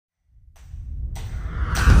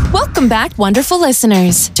Welcome back, wonderful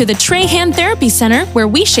listeners, to the Trahan Therapy Center, where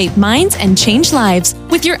we shape minds and change lives,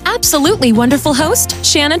 with your absolutely wonderful host,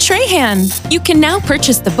 Shanna Trahan. You can now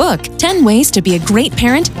purchase the book, 10 Ways to Be a Great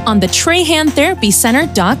Parent, on the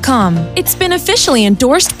TrahanTherapyCenter.com. It's been officially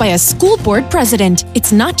endorsed by a school board president.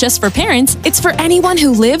 It's not just for parents, it's for anyone who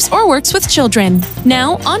lives or works with children.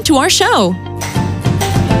 Now, on to our show.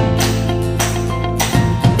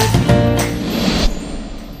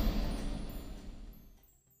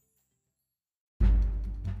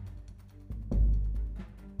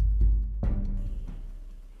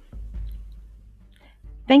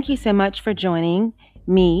 Thank you so much for joining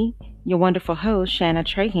me, your wonderful host, Shanna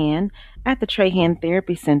Trahan, at the Trahan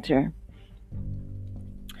Therapy Center.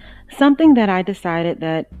 Something that I decided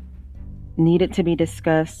that needed to be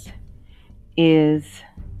discussed is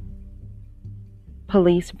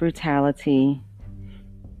police brutality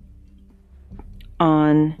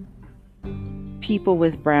on people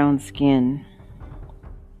with brown skin.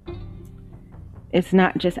 It's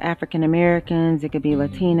not just African Americans, it could be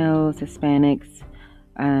Latinos, Hispanics,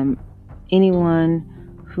 anyone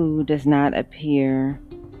who does not appear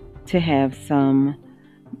to have some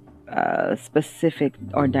specific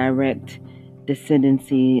or direct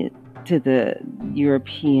descendancy to the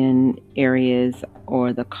European areas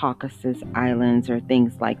or the Caucasus Islands or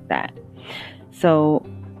things like that. So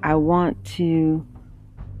I want to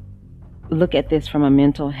look at this from a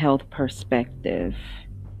mental health perspective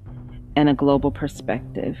and a global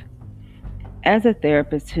perspective. As a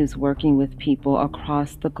therapist who's working with people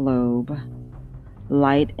across the globe,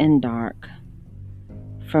 light and dark,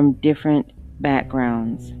 from different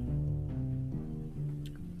backgrounds,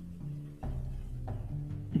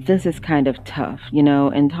 this is kind of tough,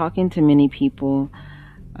 and talking to many people,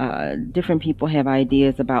 different people have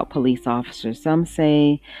ideas about police officers. Some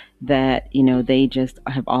say that, they just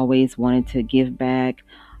have always wanted to give back,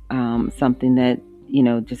 something that,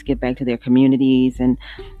 just give back to their communities. And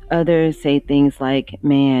others say things like,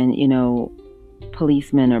 man,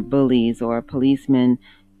 policemen are bullies, or policemen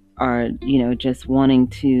are, just wanting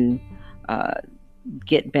to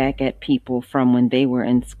get back at people from when they were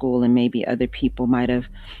in school, and maybe other people might have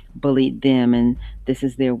bullied them, and this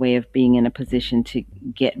is their way of being in a position to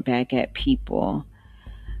get back at people.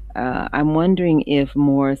 I'm wondering if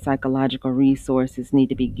more psychological resources need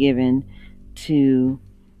to be given to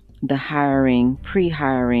the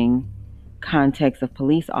pre-hiring context of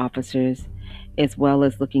police officers, as well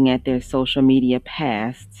as looking at their social media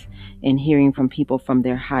pasts and hearing from people from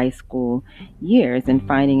their high school years and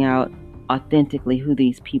finding out authentically who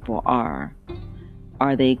these people are.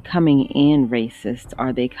 Are they coming in racist?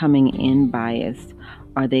 Are they coming in biased?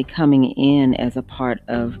 Are they coming in as a part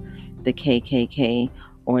of the KKK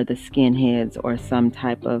or the skinheads or some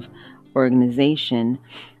type of organization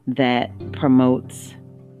that promotes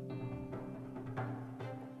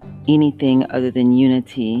anything other than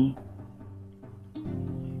unity?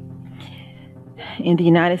 In the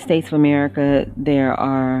United States of America, there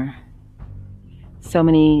are so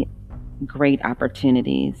many great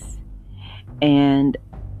opportunities, and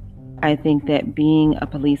I think that being a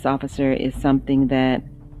police officer is something that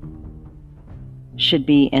should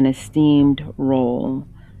be an esteemed role,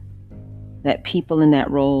 that people in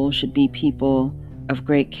that role should be people of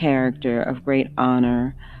great character, of great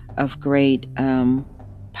honor, of great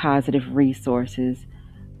positive resources,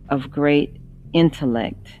 of great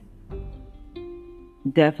intellect,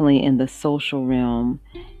 definitely in the social realm,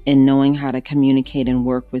 in knowing how to communicate and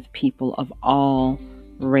work with people of all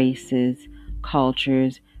races,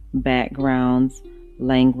 cultures, backgrounds,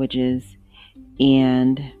 languages.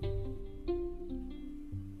 And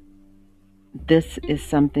this is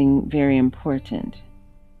something very important.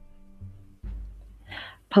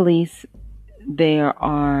 Police, there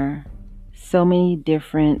are so many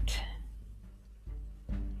different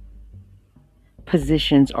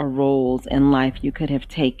positions or roles in life you could have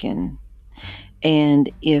taken. And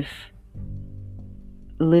if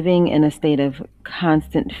living in a state of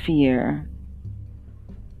constant fear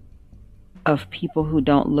of people who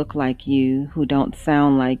don't look like you, who don't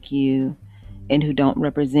sound like you, and who don't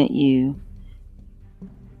represent you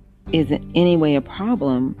is in any way a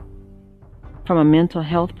problem, from a mental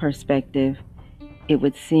health perspective, it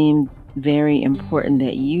would seem very important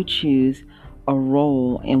that you choose a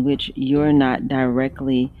role in which you're not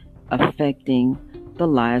directly affecting the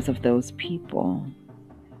lives of those people.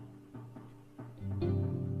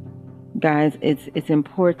 Guys, it's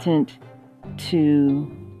important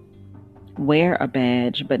to wear a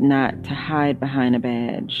badge, but not to hide behind a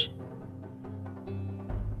badge.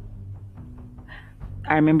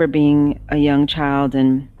 I remember being a young child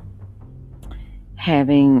and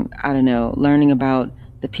having, learning about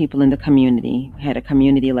the people in the community. Had a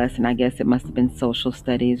community lesson. I guess it must have been social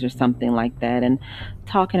studies or something like that, and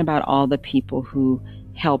talking about all the people who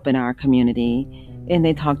help in our community. And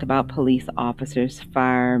they talked about police officers,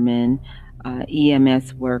 firemen,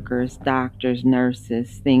 EMS workers, doctors,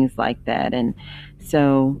 nurses, things like that. And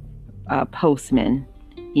so, postmen,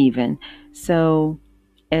 even. So,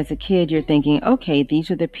 as a kid, you're thinking, okay,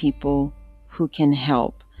 these are the people who can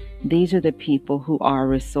help. These are the people who are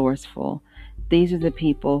resourceful. These are the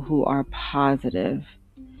people who are positive.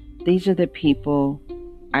 These are the people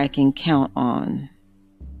I can count on.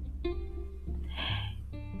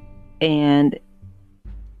 And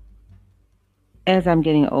as I'm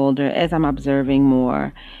getting older, as I'm observing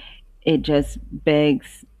more, it just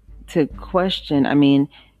begs to question. I mean,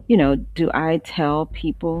 do I tell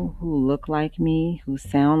people who look like me, who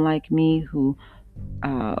sound like me, who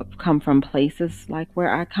come from places like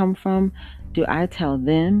where I come from, do I tell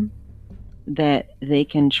them that they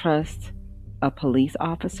can trust a police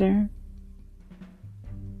officer?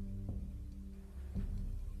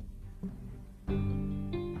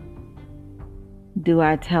 Do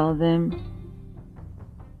I tell them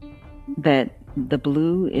that the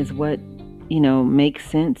blue is what, makes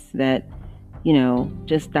sense, that,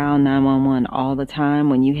 just dial 911 all the time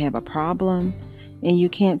when you have a problem and you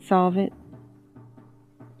can't solve it?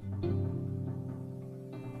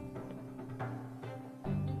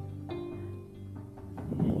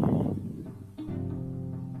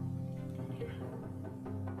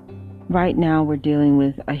 Right now, we're dealing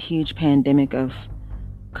with a huge pandemic of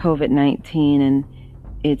COVID-19, and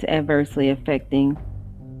it's adversely affecting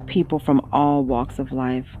people from all walks of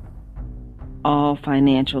life, all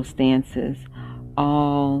financial stances,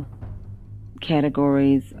 all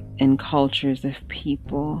categories and cultures of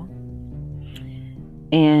people.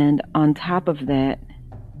 And on top of that,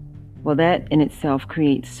 well, that in itself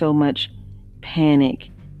creates so much panic,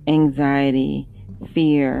 anxiety,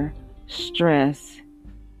 fear, stress,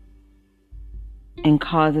 and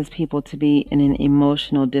causes people to be in an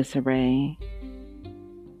emotional disarray,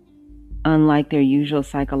 unlike their usual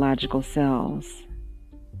psychological selves.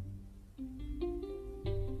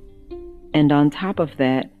 And on top of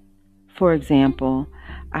that, for example,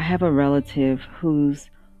 I have a relative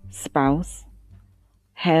whose spouse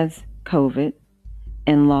has COVID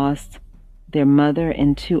and lost their mother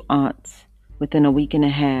and 2 aunts within a week and a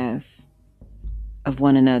half of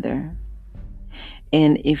one another.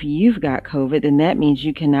 And if you've got COVID, then that means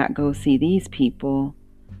you cannot go see these people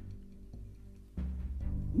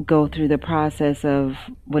go through the process of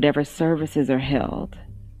whatever services are held.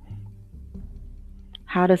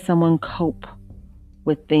 How does someone cope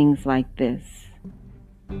with things like this?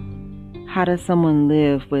 How does someone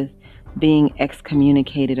live with being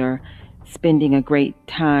excommunicated or spending a great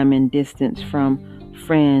time and distance from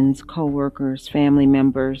friends, co-workers, family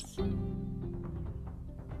members?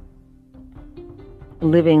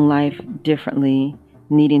 Living life differently,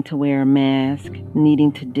 needing to wear a mask,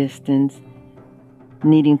 needing to distance,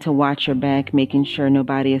 needing to watch your back, making sure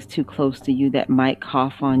nobody is too close to you that might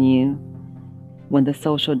cough on you. When the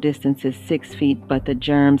social distance is 6 feet, but the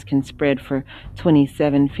germs can spread for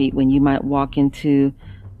 27 feet, when you might walk into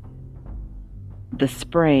the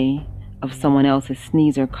spray of someone else's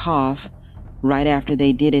sneeze or cough right after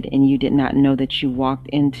they did it and you did not know that you walked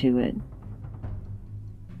into it.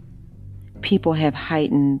 People have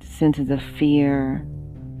heightened senses of fear,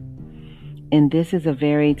 and this is a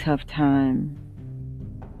very tough time.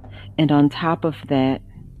 And on top of that,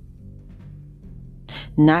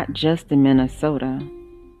 not just in Minnesota,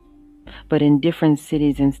 but in different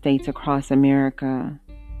cities and states across America,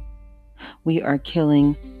 we are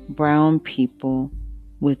killing brown people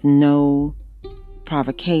with no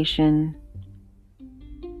provocation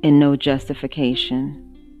and no justification.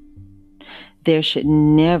 There should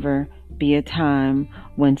never be a time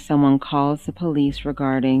when someone calls the police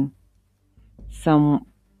regarding some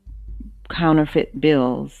counterfeit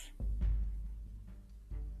bills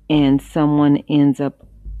and someone ends up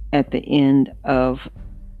at the end of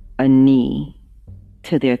a knee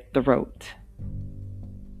to their throat.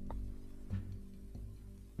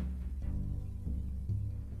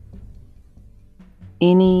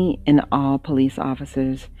 Any and all police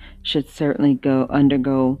officers should certainly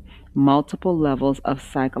undergo multiple levels of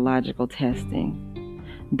psychological testing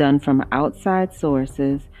done from outside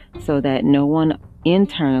sources so that no one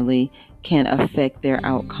internally can affect their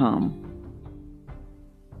outcome.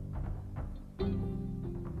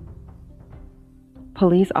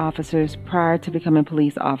 Police officers, prior to becoming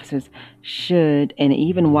police officers, should, and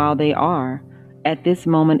even while they are, at this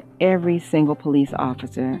moment, every single police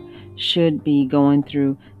officer should be going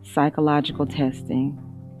through psychological testing.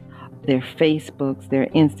 their Facebooks, their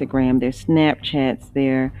Instagram, their Snapchats,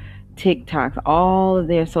 their TikToks, all of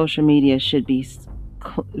their social media should be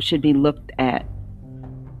looked at.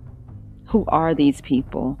 Who are these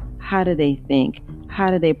people? How do they think? How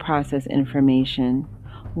do they process information?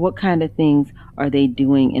 What kind of things are they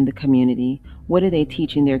doing in the community? What are they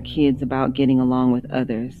teaching their kids about getting along with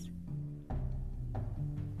others?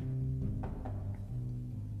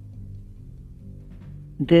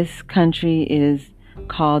 This country is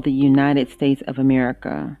called the United States of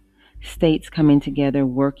America. States coming together,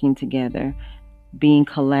 working together, being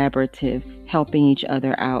collaborative, helping each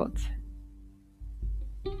other out.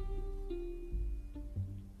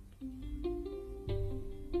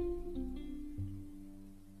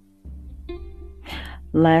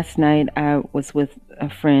 Last night I was with a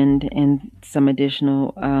friend and some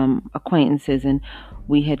additional acquaintances, and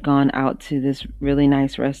we had gone out to this really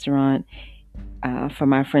nice restaurant for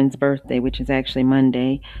my friend's birthday, which is actually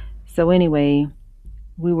Monday. So anyway,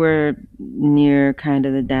 we were near kind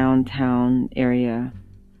of the downtown area.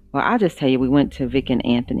 Well, I'll just tell you, we went to Vic and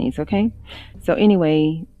Anthony's, okay? So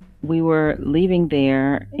anyway, we were leaving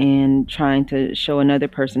there and trying to show another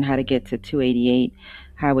person how to get to 288,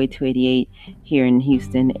 Highway 288 here in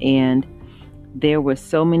Houston. And there were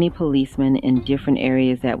so many policemen in different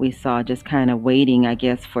areas that we saw, just kind of waiting, I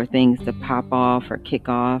guess, for things to pop off or kick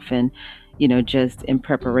off, and, just in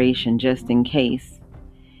preparation, just in case.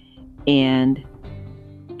 And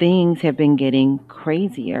things have been getting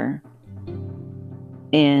crazier.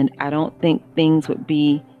 And I don't think things would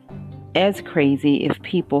be as crazy if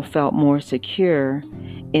people felt more secure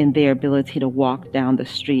in their ability to walk down the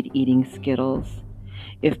street eating Skittles.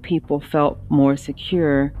 If people felt more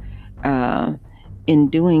secure in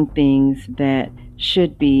doing things that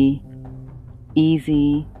should be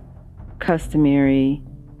easy, customary,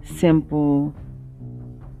 simple,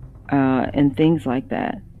 and things like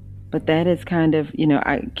that. But that is kind of, you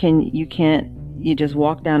just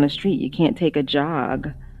walk down the street. You can't take a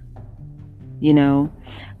jog.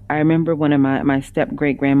 I remember one of my step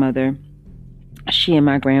great grandmother, she and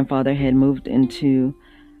my grandfather had moved into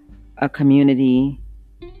a community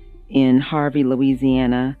in Harvey,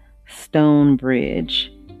 Louisiana,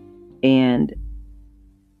 Stonebridge, and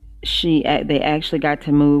they actually got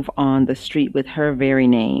to move on the street with her very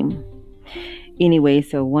name. Anyway,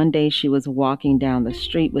 so one day she was walking down the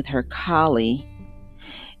street with her collie,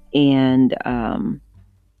 and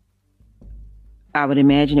I would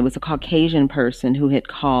imagine it was a Caucasian person who had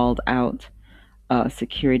called out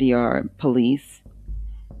security or police,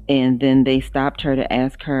 and then they stopped her to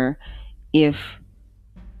ask her if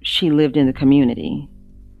she lived in the community.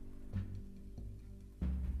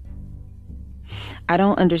 I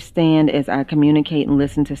don't understand, as I communicate and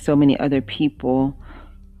listen to so many other people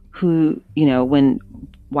who, when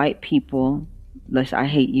white people, I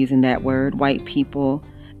hate using that word, white people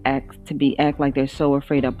act like they're so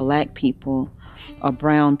afraid of black people or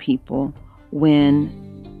brown people,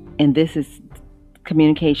 and this is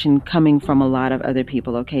communication coming from a lot of other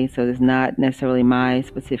people, okay? So it's not necessarily my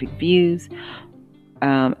specific views,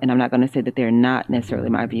 and I'm not going to say that they're not necessarily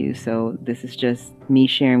my views. So this is just me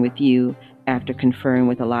sharing with you after conferring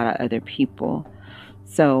with a lot of other people.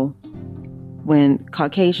 So when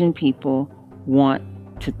Caucasian people want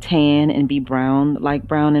to tan and be brown like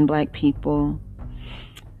brown and black people,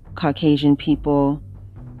 Caucasian people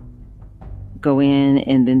go in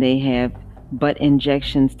and then they have butt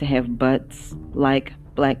injections to have butts like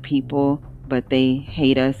black people, but they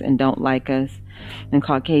hate us and don't like us. And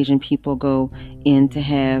Caucasian people go in to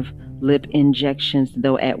have lip injections,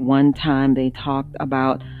 though at one time they talked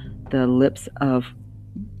about the lips of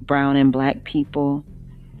brown and black people.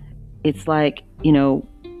 It's like,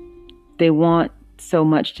 they want so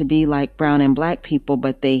much to be like brown and black people,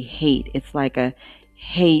 but they hate. It's like a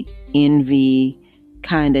hate, envy,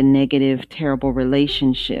 kind of negative, terrible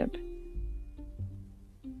relationship.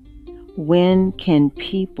 When can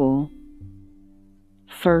people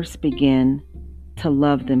first begin to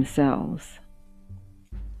love themselves?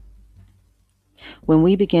 When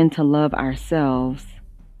we begin to love ourselves,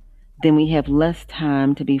 then we have less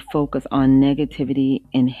time to be focused on negativity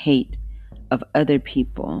and hate of other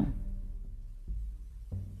people.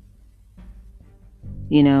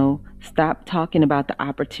 Stop talking about the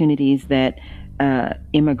opportunities that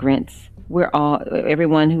immigrants,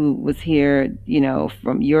 everyone who was here,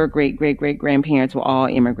 from your great grandparents were all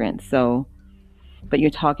immigrants. So, but you're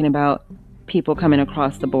talking about people coming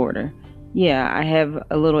across the border. Yeah, I have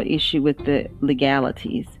a little issue with the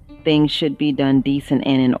legalities. Things should be done decent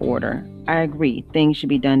and in order. I agree, things should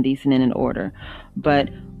be done decent and in order. But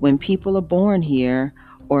when people are born here,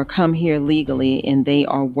 or come here legally and they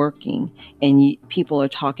are working, and people are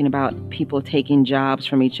talking about people taking jobs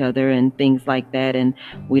from each other and things like that, and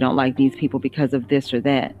we don't like these people because of this or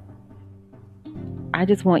that. I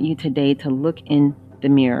just want you today to look in the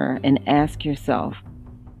mirror and ask yourself,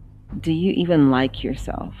 do you even like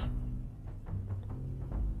yourself?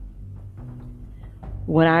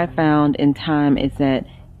 What I found in time is that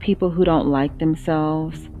people who don't like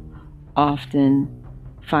themselves often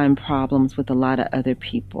find problems with a lot of other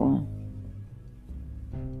people.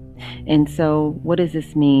 And so what does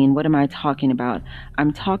this mean? What am I talking about?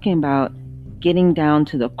 I'm talking about getting down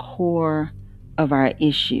to the core of our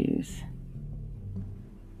issues.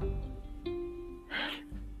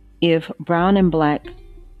 If brown and black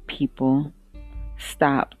people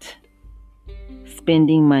stopped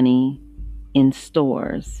spending money in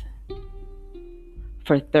stores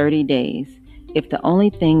for 30 days, if the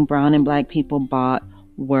only thing brown and black people bought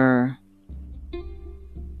were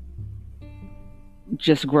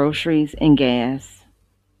just groceries and gas,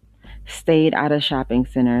 stayed out of shopping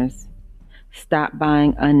centers, stopped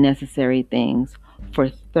buying unnecessary things for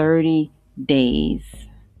 30 days,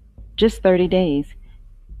 just 30 days,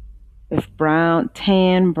 if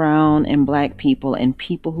tan, brown, and black people and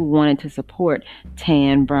people who wanted to support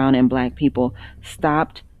tan, brown, and black people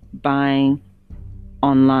stopped buying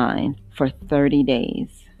online for 30 days,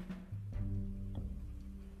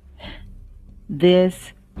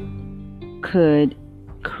 this could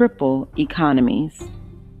cripple economies.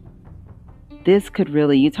 This could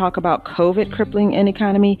really, you talk about COVID crippling an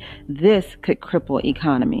economy, this could cripple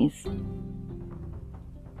economies.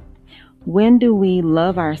 When do we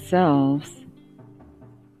love ourselves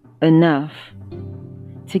enough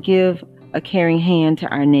to give a caring hand to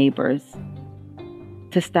our neighbors,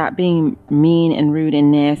 to stop being mean and rude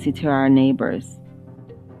and nasty to our neighbors,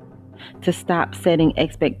 to stop setting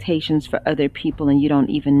expectations for other people and you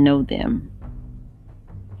don't even know them?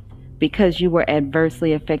 Because you were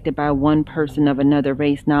adversely affected by one person of another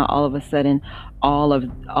race, now all of a sudden all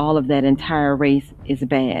of that entire race is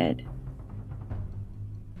bad.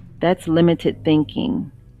 That's limited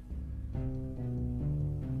thinking.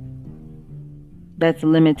 That's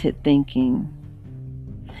limited thinking.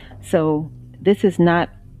 So this is not,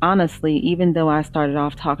 honestly, even though I started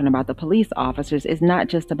off talking about the police officers, it's not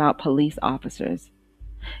just about police officers.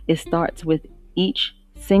 It starts with each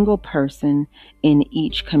single person in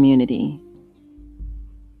each community.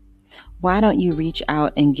 Why don't you reach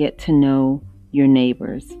out and get to know your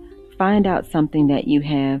neighbors? Find out something that you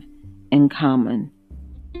have in common.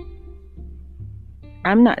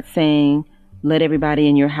 I'm not saying let everybody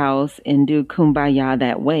in your house and do kumbaya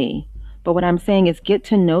that way. But what I'm saying is get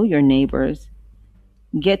to know your neighbors.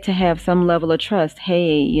 Get to have some level of trust.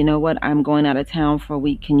 Hey, you know what? I'm going out of town for a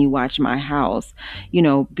week. Can you watch my house? You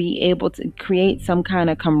know, be able to create some kind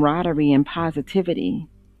of camaraderie and positivity.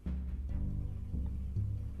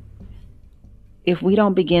 If we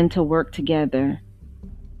don't begin to work together,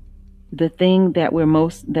 the thing that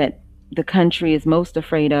the country is most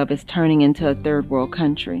afraid of is turning into a third world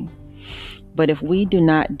country. But if we do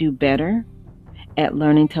not do better at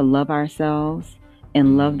learning to love ourselves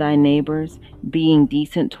and love thy neighbors, being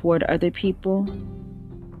decent toward other people,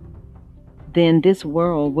 then this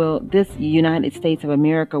United States of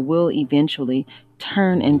America will eventually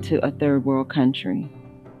turn into a third world country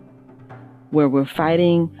where we're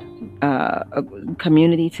fighting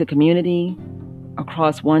community to community,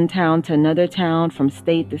 across one town to another town, from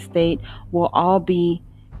state to state. We'll all be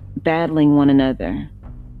battling one another.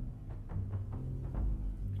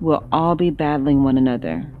 We'll all be battling one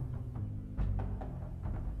another.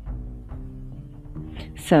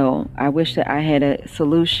 So I wish that I had a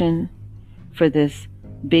solution for this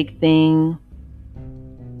big thing.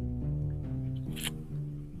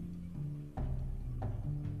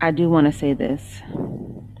 I do want to say this.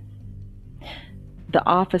 The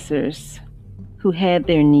officers who had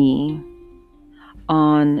their knee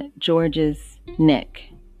on George's neck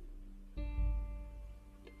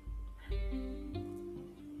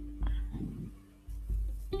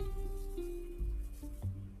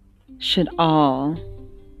should all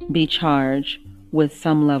be charged with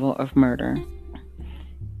some level of murder.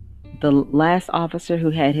 The last officer who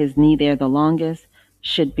had his knee there the longest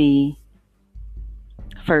should be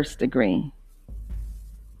first degree,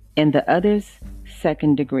 and the others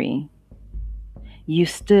second degree. You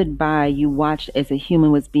stood by, you watched as a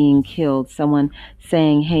human was being killed, someone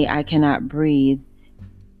saying, hey, I cannot breathe.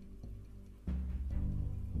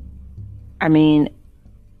 I mean,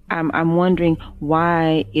 I'm wondering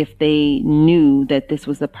why, if they knew that this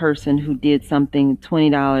was a person who did something,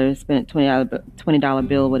 $20, spent $20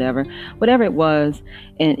 bill, whatever it was,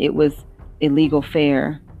 and it was illegal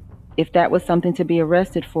fare, if that was something to be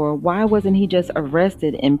arrested for, why wasn't he just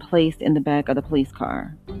arrested and placed in the back of the police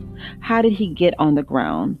car? How did he get on the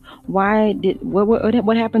ground? What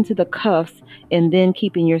happened to the cuffs and then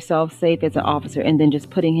keeping yourself safe as an officer and then just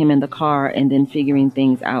putting him in the car and then figuring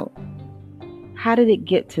things out? How did it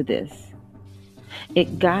get to this?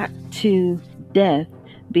 It got to death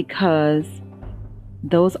because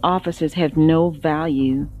those officers have no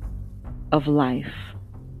value of life.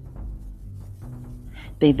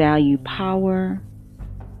 They value power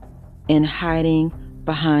and hiding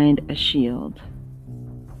behind a shield.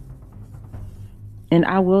 And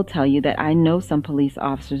I will tell you that I know some police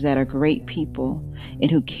officers that are great people and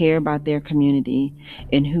who care about their community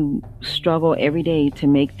and who struggle every day to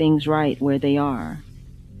make things right where they are.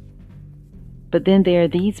 But then there are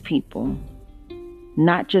these people,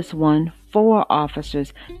 not just one, 4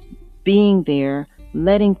 officers being there,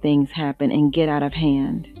 letting things happen and get out of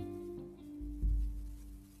hand.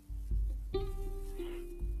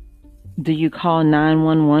 Do you call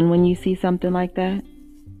 911 when you see something like that?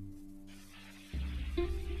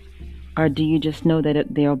 Or do you just know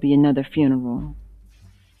that there'll be another funeral?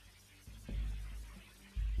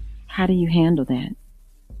 How do you handle that?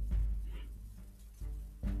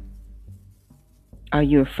 Are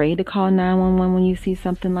you afraid to call 911 when you see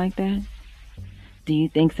something like that? Do you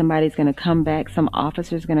think somebody's going to come back, some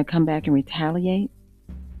officer's going to come back and retaliate?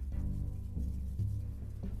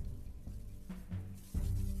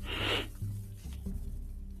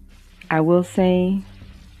 I will say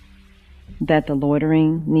that the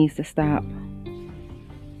loitering needs to stop.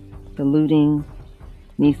 The looting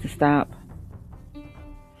needs to stop.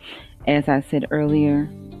 As I said earlier,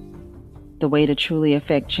 the way to truly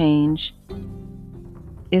affect change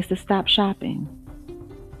is to stop shopping.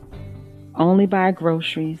 Only buy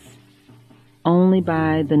groceries. Only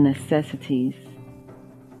buy the necessities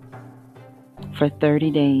for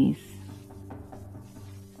 30 days.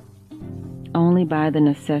 Only buy the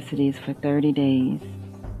necessities for 30 days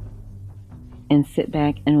and sit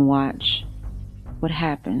back and watch what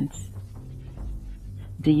happens.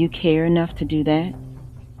 Do you care enough to do that?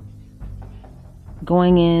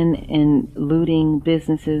 Going in and looting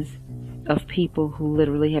businesses of people who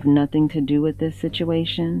literally have nothing to do with this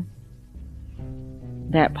situation,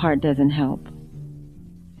 that part doesn't help.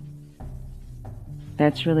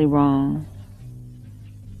 That's really wrong.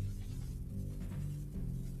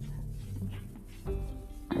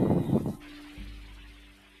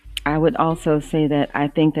 I would also say that I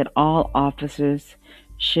think that all officers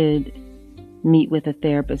should meet with a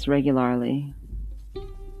therapist regularly.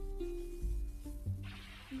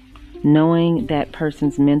 Knowing that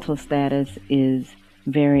person's mental status is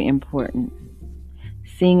very important.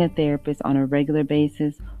 Seeing a therapist on a regular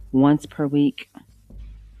basis, once per week,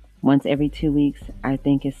 once every 2 weeks, I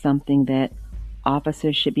think is something that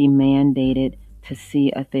officers should be mandated to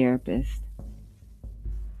see a therapist.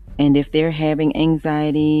 And if they're having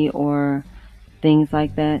anxiety or things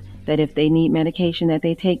like that, that if they need medication, that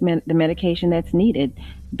they take the medication that's needed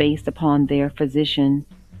based upon their physician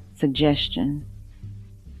suggestion.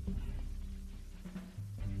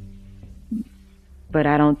 But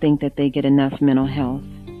I don't think that they get enough mental health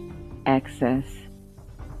access.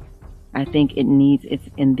 I think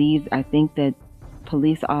I think that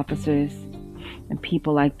police officers and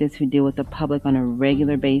people like this who deal with the public on a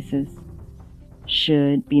regular basis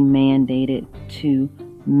should be mandated to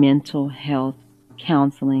mental health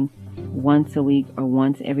counseling once a week or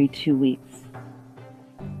once every 2 weeks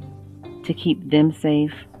to keep them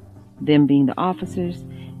safe, them being the officers,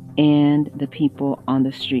 and the people on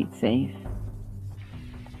the street safe.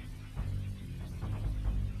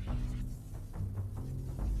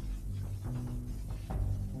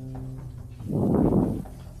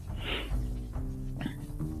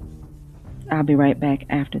 I'll be right back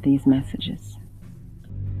after these messages.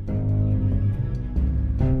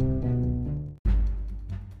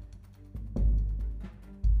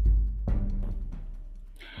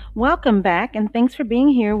 Welcome back, and thanks for being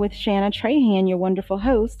here with Shanna Trahan, your wonderful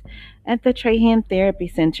host at the Trahan Therapy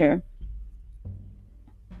Center.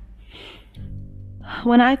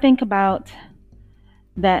 When I think about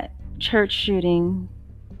that church shooting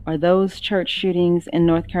or those church shootings in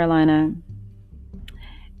North Carolina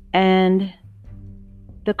and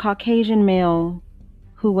the Caucasian male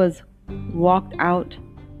who was walked out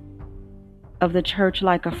of the church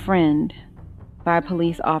like a friend by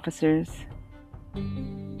police officers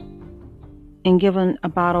and given a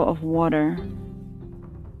bottle of water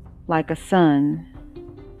like a son.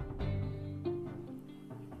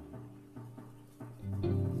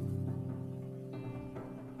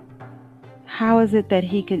 How is it that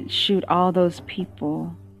he could shoot all those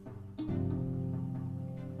people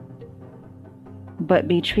but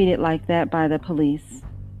be treated like that by the police.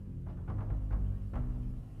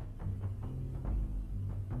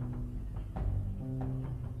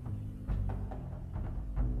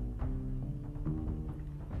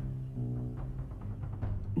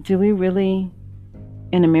 Do we really,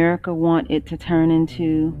 in America, want it to turn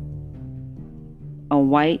into a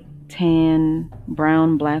white, tan,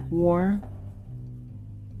 brown, black war?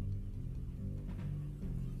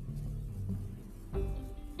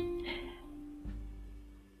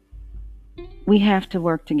 We have to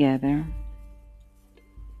work together.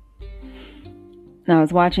 Now, I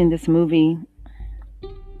was watching this movie,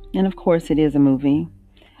 and of course it is a movie,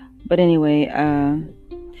 but anyway,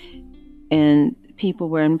 and people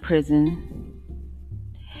were in prison,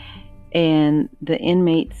 and the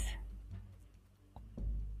inmates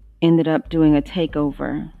ended up doing a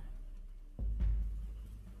takeover.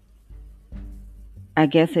 I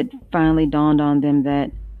guess it finally dawned on them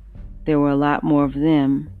that there were a lot more of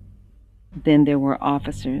them than there were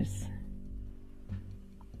officers.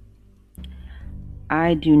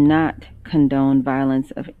 I do not condone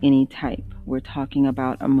violence of any type. We're talking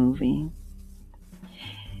about a movie.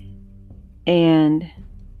 And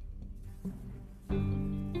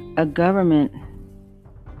a government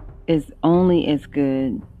is only as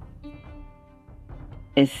good,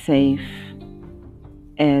 as safe,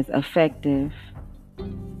 as effective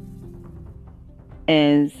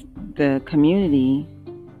as the community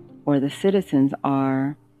or the citizens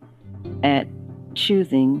are at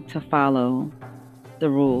choosing to follow the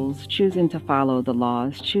rules, choosing to follow the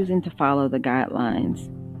laws, choosing to follow the guidelines.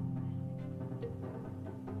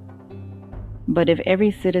 But if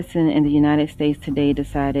every citizen in the United States today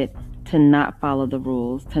decided to not follow the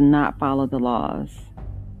rules, to not follow the laws,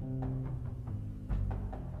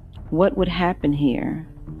 what would happen here?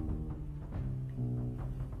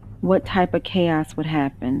 What type of chaos would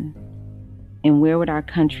happen? And where would our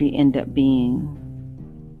country end up being?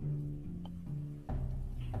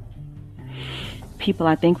 People,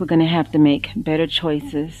 I think we're going to have to make better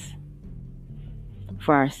choices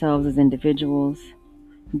for ourselves as individuals,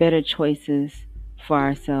 better choices for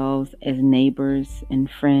ourselves as neighbors and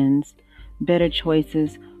friends, better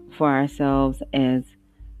choices for ourselves as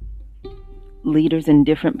leaders in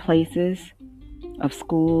different places of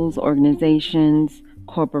schools, organizations,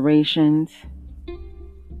 corporations.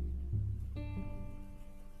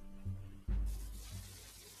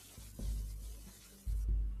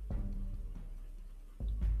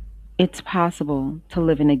 It's possible to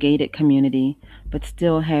live in a gated community, but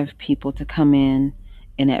still have people to come in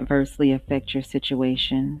and adversely affect your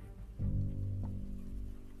situation.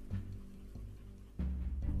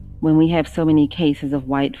 When we have so many cases of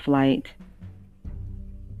white flight,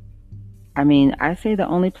 I say the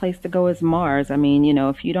only place to go is Mars.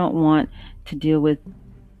 If you don't want to deal with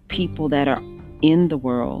people that are in the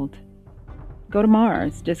world, go to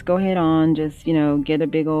Mars. Just go ahead on, get a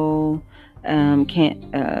big old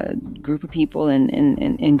group of people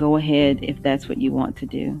and go ahead if that's what you want to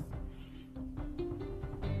do.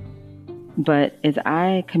 But as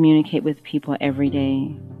I communicate with people every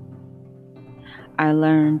day, I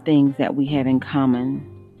learn things that we have in common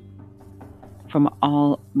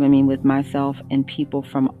with myself and people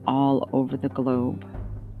from all over the globe.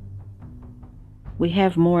 We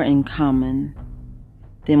have more in common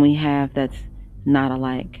than we have that's not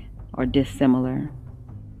alike or dissimilar.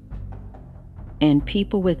 And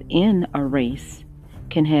people within a race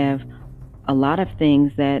can have a lot of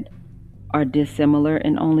things that are dissimilar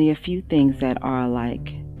and only a few things that are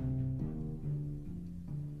alike.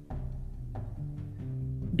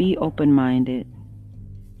 Be open-minded.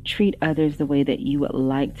 Treat others the way that you would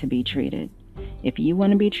like to be treated. If you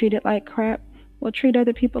want to be treated like crap, well, treat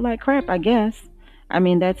other people like crap, I guess.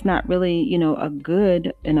 That's not really, a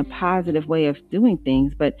good and a positive way of doing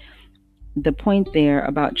things. But the point there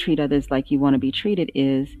about treat others like you want to be treated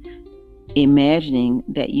is imagining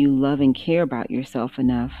that you love and care about yourself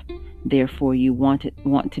enough. Therefore, you want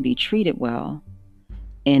to be treated well.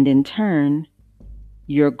 And in turn,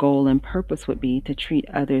 your goal and purpose would be to treat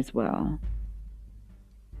others well.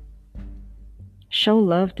 Show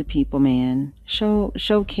love to people, man. Show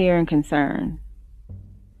care and concern.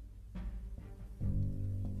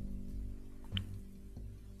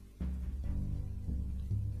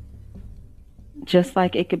 Just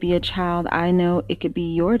like it could be a child, I know it could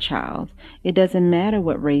be your child. It doesn't matter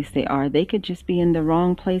what race they are. They could just be in the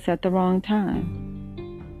wrong place at the wrong time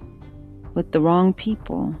with the wrong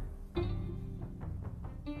people.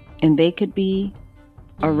 And they could be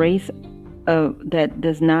a race that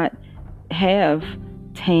does not have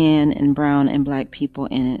tan and brown and black people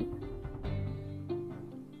in it.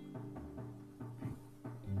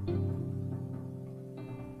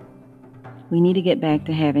 We need to get back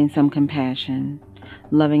to having some compassion,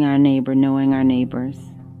 loving our neighbor, knowing our neighbors.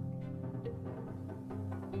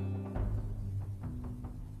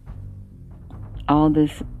 All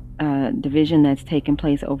this division that's taken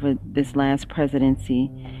place over this last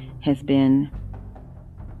presidency has been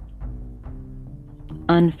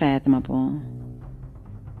unfathomable,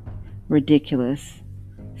 ridiculous,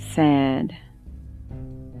 sad.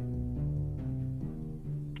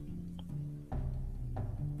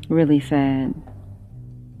 Really sad.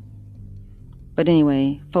 But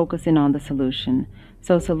anyway, focusing on the solution.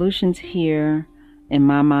 So solutions here in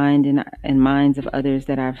my mind and minds of others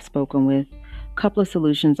that I've spoken with, a couple of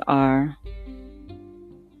solutions are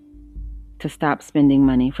to stop spending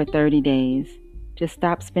money for 30 days. Just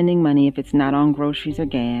stop spending money if it's not on groceries or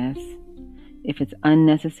gas. If it's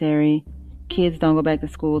unnecessary, kids don't go back to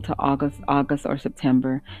school till August or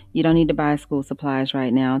September. You don't need to buy school supplies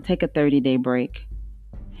right now. Take a 30-day break.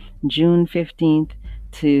 June 15th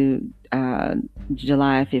to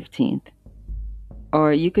July 15th.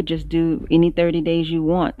 Or you could just do any 30 days you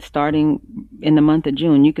want starting in the month of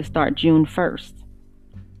June. You could start June 1st.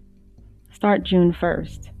 Start June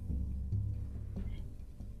 1st.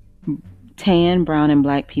 Tan, brown, and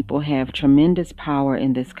black people have tremendous power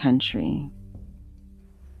in this country.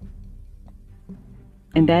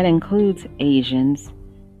 And that includes Asians,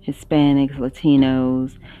 Hispanics,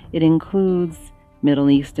 Latinos. It includes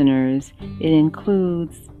Middle Easterners. It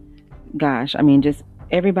includes, just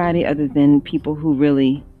everybody other than people who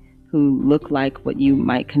look like what you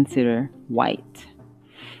might consider white.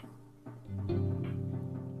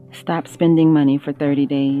 Stop spending money for 30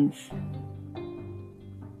 days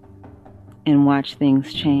and watch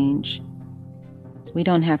things change. We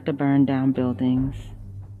don't have to burn down buildings.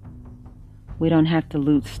 We don't have to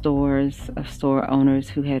loot stores of store owners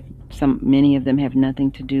who many of them have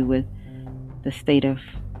nothing to do with the state of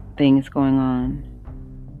things going on.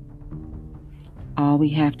 All we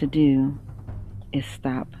have to do is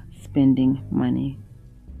stop spending money.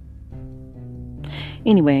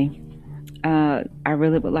 Anyway, I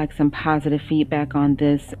really would like some positive feedback on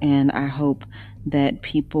this, and I hope that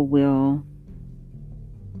people will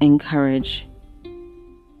encourage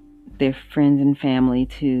their friends and family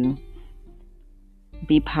to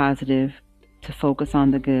be positive, to focus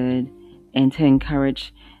on the good, and to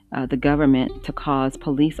encourage the government to cause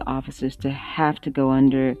police officers to have to go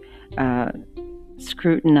under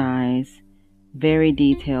scrutinize very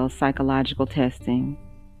detailed psychological testing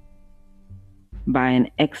by an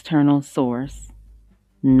external source,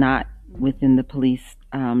 not within the police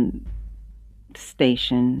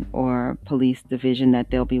station or police division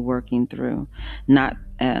that they'll be working through. Not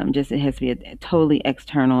it has to be a totally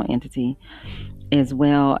external entity, as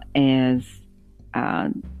well as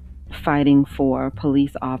fighting for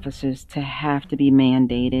police officers to have to be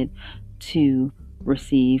mandated to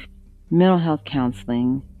receive mental health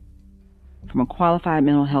counseling from a qualified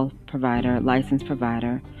mental health provider, licensed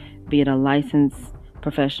provider, be it a licensed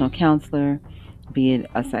professional counselor, be it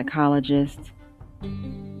a psychologist,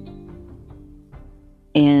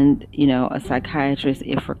 and a psychiatrist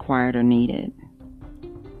if required or needed.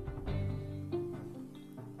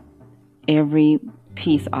 Every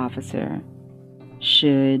peace officer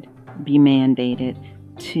should be mandated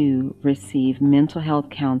to receive mental health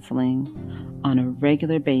counseling on a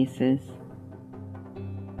regular basis,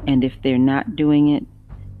 and if they're not doing it,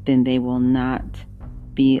 then they will not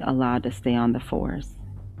be allowed to stay on the force,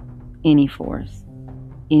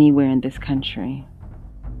 anywhere in this country.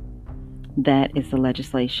 That is the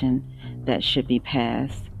legislation that should be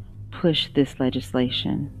passed. Push this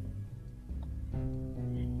legislation.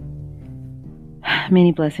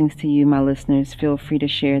 Many blessings to you, my listeners. Feel free to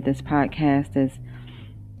share this podcast, as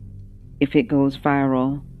if it goes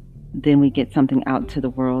viral, then we get something out to the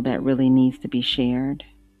world that really needs to be shared.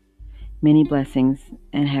 Many blessings,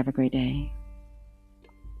 and have a great day.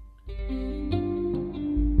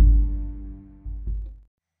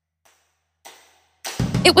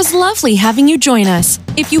 It was lovely having you join us.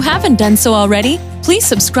 If you haven't done so already, please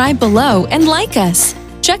subscribe below and like us.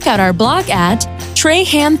 Check out our blog at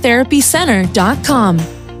TrahanTherapyCenter.com.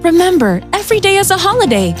 Remember, every day is a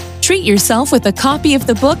holiday. Treat yourself with a copy of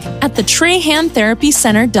the book at the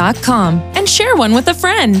TrahanTherapyCenter.com and share one with a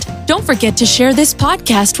friend. Don't forget to share this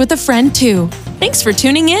podcast with a friend too. Thanks for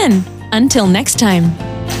tuning in. Until next time.